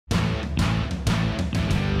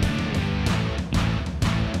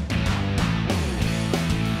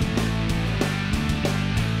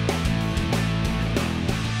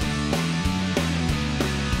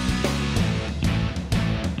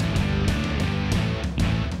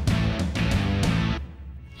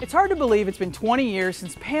It's hard to believe it's been 20 years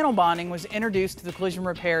since panel bonding was introduced to the collision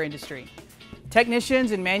repair industry.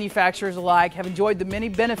 Technicians and manufacturers alike have enjoyed the many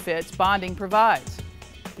benefits bonding provides.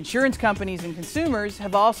 Insurance companies and consumers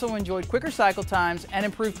have also enjoyed quicker cycle times and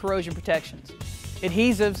improved corrosion protections.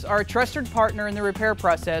 Adhesives are a trusted partner in the repair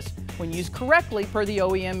process when used correctly per the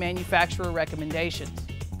OEM manufacturer recommendations.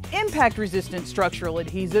 Impact-resistant structural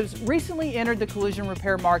adhesives recently entered the collision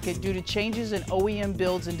repair market due to changes in OEM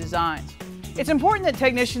builds and designs. It's important that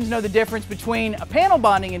technicians know the difference between a panel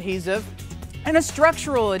bonding adhesive and a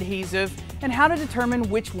structural adhesive and how to determine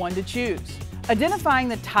which one to choose. Identifying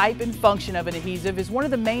the type and function of an adhesive is one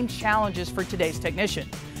of the main challenges for today's technician.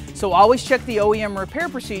 So always check the OEM repair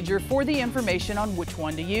procedure for the information on which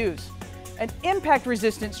one to use. An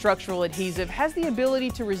impact-resistant structural adhesive has the ability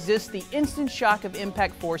to resist the instant shock of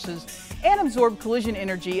impact forces and absorb collision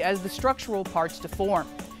energy as the structural parts deform.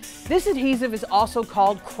 This adhesive is also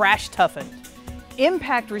called crash-toughened.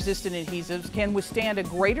 Impact-resistant adhesives can withstand a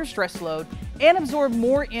greater stress load and absorb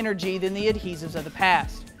more energy than the adhesives of the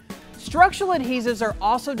past. Structural adhesives are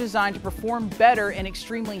also designed to perform better in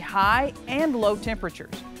extremely high and low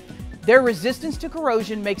temperatures. Their resistance to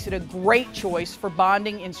corrosion makes it a great choice for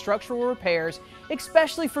bonding in structural repairs,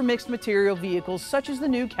 especially for mixed material vehicles such as the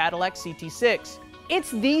new Cadillac CT6.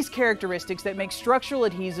 It's these characteristics that make structural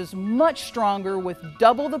adhesives much stronger with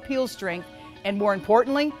double the peel strength and, more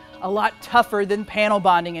importantly, a lot tougher than panel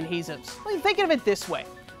bonding adhesives. Well, think of it this way.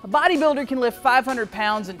 A bodybuilder can lift 500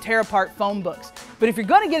 pounds and tear apart phone books. But if you're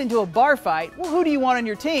going to get into a bar fight, well, who do you want on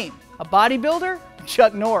your team? A bodybuilder?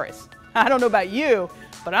 Chuck Norris. I don't know about you,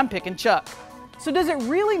 but I'm picking Chuck. So does it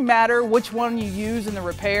really matter which one you use in the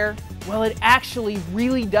repair? Well, it actually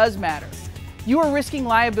really does matter. You are risking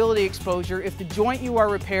liability exposure if the joint you are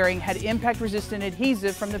repairing had impact-resistant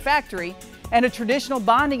adhesive from the factory and a traditional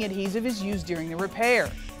bonding adhesive is used during the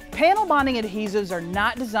repair. Panel bonding adhesives are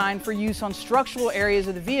not designed for use on structural areas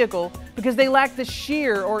of the vehicle because they lack the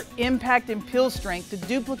shear or impact and peel strength to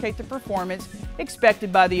duplicate the performance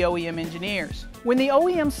expected by the OEM engineers. When the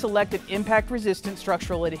OEM selected impact-resistant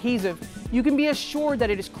structural adhesive, you can be assured that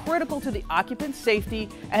it is critical to the occupant's safety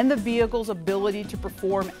and the vehicle's ability to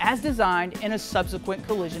perform as designed in a subsequent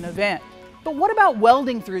collision event. But what about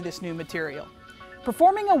welding through this new material?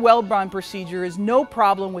 Performing a weld bond procedure is no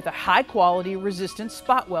problem with a high-quality resistant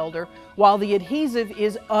spot welder while the adhesive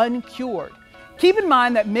is uncured. Keep in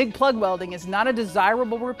mind that MIG plug welding is not a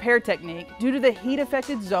desirable repair technique due to the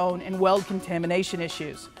heat-affected zone and weld contamination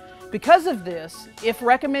issues. Because of this, if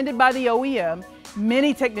recommended by the OEM,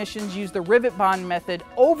 many technicians use the rivet bond method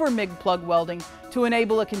over MIG plug welding to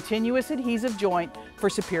enable a continuous adhesive joint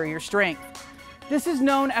for superior strength. This is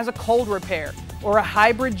known as a cold repair, or a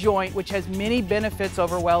hybrid joint which has many benefits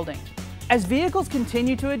over welding. As vehicles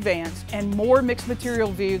continue to advance and more mixed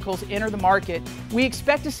material vehicles enter the market, we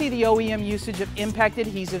expect to see the OEM usage of impact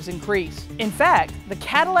adhesives increase. In fact, the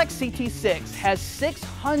Cadillac CT6 has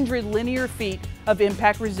 600 linear feet of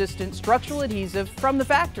impact-resistant structural adhesive from the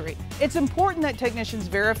factory. It's important that technicians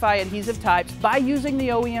verify adhesive types by using the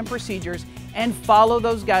OEM procedures and follow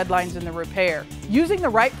those guidelines in the repair. Using the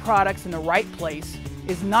right products in the right place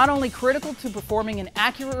is not only critical to performing an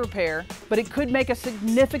accurate repair, but it could make a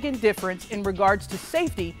significant difference in regards to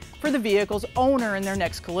safety for the vehicle's owner in their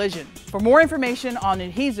next collision. For more information on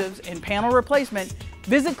adhesives and panel replacement,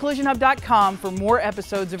 visit collisionhub.com for more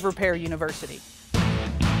episodes of Repair University.